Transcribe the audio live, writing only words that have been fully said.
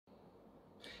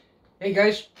Hey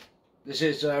guys, this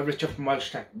is Richard from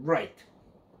WELSHYTECH. Right,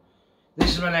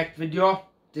 this is my next video.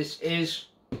 This is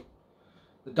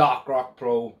the Dark Rock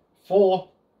Pro 4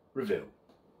 review.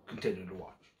 Continue to watch.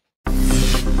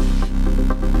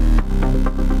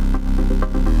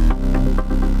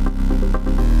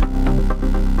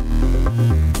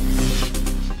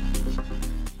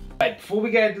 Right, before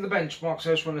we get into the benchmarks,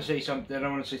 I just want to say something. I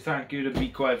want to say thank you to Be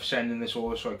Quiet for sending this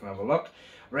over so I can have a look.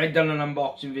 I've already done an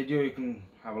unboxing video. You can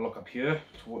have a look up here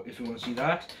if you want to see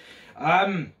that.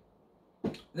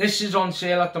 This is on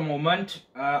sale at the moment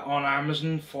on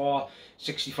Amazon for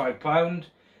 £65.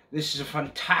 This is a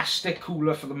fantastic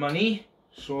cooler for the money,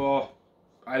 so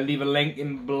I'll leave a link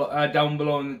down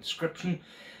below in the description.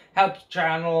 Helps the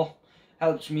channel,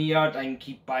 helps me out. I can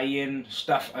keep buying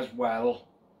stuff as well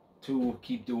to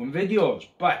keep doing videos.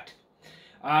 But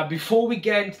before we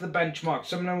get into the benchmark,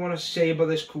 something I want to say about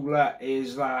this cooler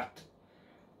is that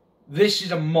this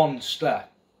is a monster.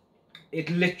 It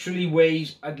literally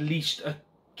weighs at least 1.5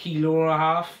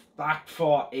 kilos. That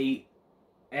for a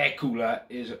air cooler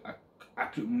is an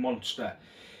absolute monster.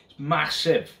 It's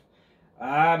massive.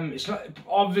 It's not,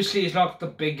 obviously it's not the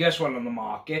biggest one on the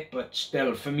market, but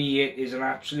still for me it is an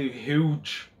absolute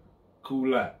huge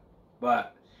cooler.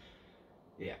 But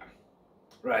yeah.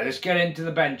 Right, let's get into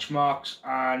the benchmarks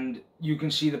and you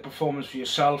can see the performance for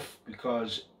yourself,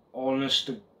 because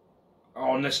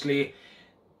honestly,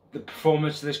 the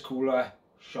performance of this cooler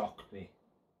shocked me.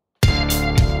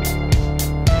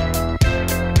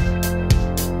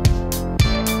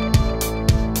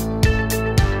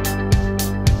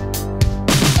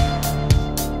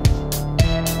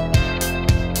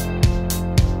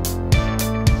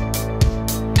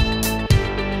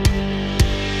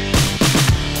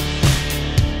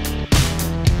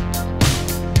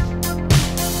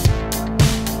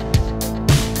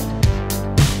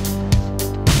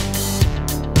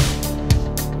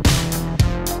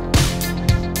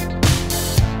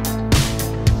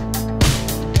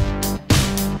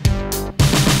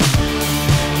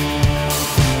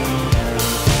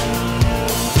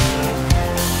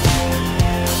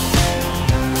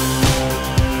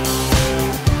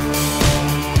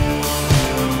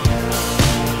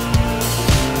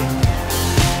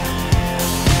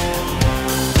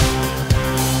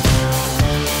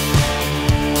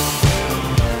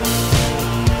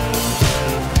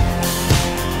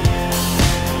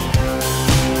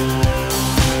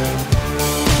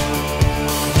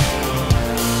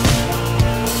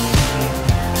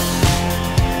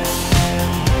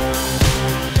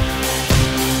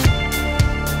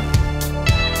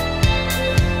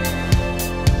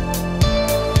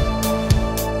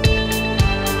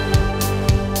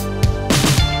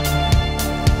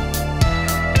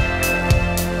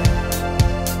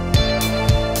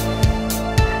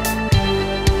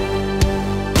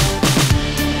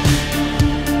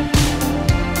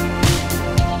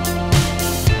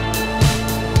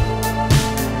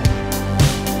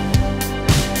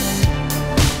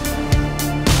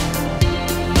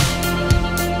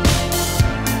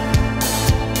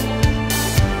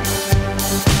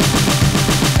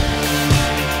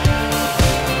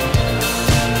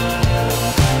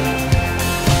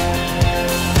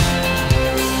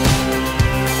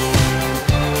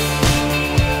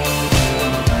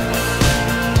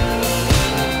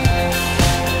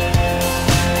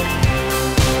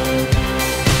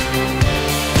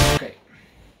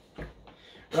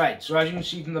 Right, so as you can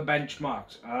see from the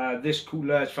benchmarks, this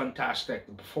cooler is fantastic.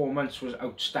 The performance was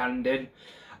outstanding.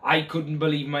 I couldn't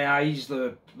believe my eyes,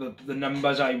 the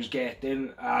numbers I was getting.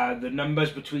 The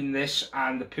numbers between this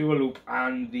and the Pure Loop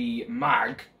and the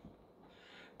Mag,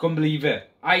 couldn't believe it.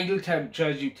 Idle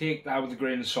temperatures, you take that with a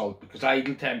grain of salt, because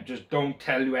idle temperatures don't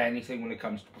tell you anything when it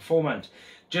comes to performance.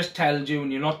 Just tells you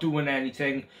when you're not doing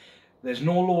anything, there's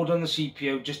no load on the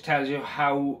CPU, just tells you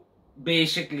how,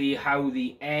 basically how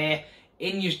the air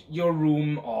in your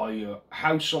room or your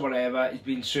house or whatever is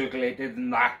being circulated,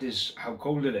 and that is how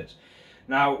cold it is.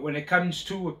 Now, when it comes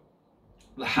to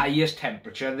the highest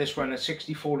temperature, this one is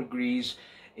 64 degrees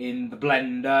in the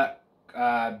blender,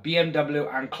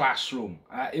 BMW and Classroom.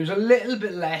 It was a little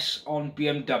bit less on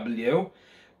BMW,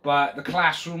 but the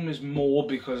Classroom is more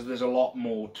because there's a lot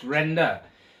more to render.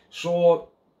 So,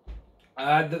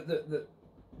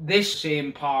 this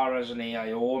same power as an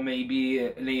AIO, maybe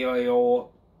an AIO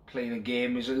playing a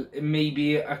game is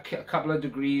maybe a couple of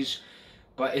degrees,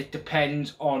 but it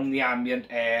depends on the ambient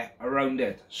air around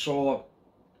it. So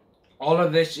all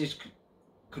of this is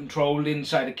controlled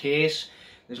inside a case.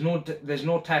 There's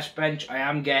no test bench. I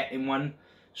am getting one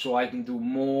so I can do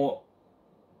more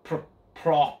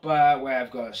proper, where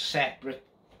I've got a separate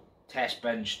test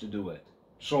bench to do it.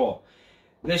 So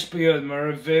this being my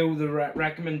review, the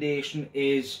recommendation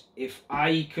is, if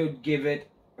I could give it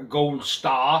a gold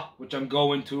star, which I'm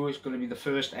going to, it's going to be the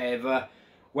first ever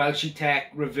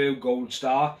WELSHYTECH review gold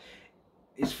star,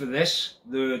 is for this,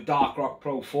 the Dark Rock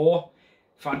Pro 4.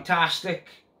 Fantastic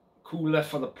cooler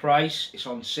for the price. It's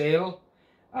on sale.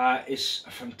 It's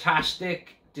a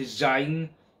fantastic design,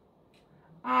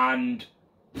 and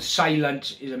the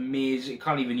silence is amazing. You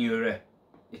can't even hear it.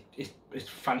 It's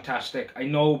fantastic. I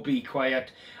know Be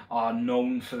Quiet are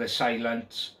known for the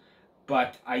silence,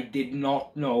 but I did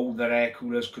not know that air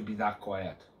coolers could be that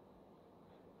quiet.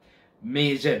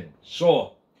 Amazing.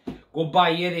 So go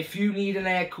buy it if you need an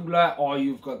air cooler, or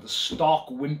you've got the stock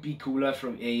wimpy cooler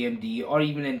from AMD or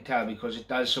even Intel, because it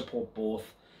does support both.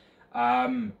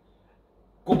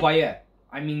 Go buy it.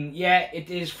 I mean, yeah, it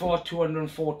is for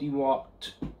 240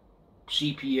 watt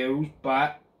CPU,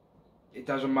 but it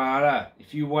doesn't matter.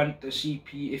 If you want the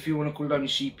CPU, if you want to cool down your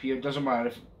CPU, it doesn't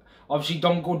matter. Obviously,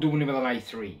 don't go doing it with an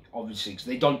i3, obviously, because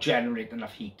they don't generate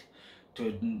enough heat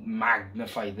to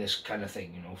magnify this kind of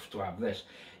thing, you know, to have this.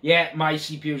 Yeah, my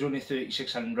CPU is only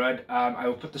 3600. I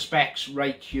will put the specs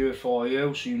right here for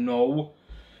you, so you know.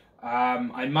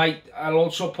 I'll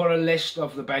also put a list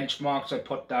of the benchmarks I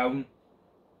put down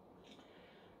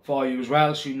for you as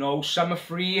well, so you know. Some are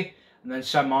free and then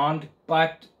some aren't,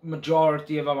 but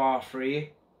majority of them are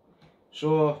free.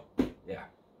 So yeah,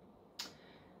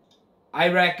 I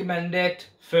recommend it.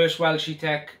 First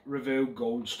WELSHYTECH review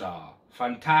gold star.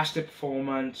 Fantastic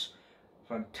performance,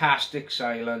 fantastic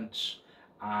silence,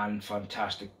 and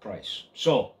fantastic price.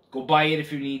 So go buy it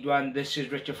if you need one. This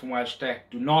is Richard from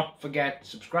WELSHYTECH. Do not forget to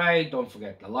subscribe, don't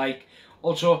forget to like.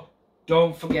 Also,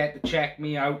 don't forget to check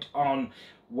me out on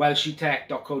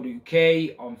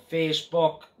WELSHYTECH.co.uk, on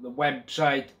Facebook, the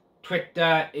website,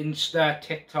 Twitter, Insta,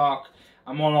 TikTok.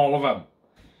 I'm on all of them.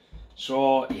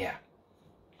 So yeah,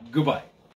 goodbye.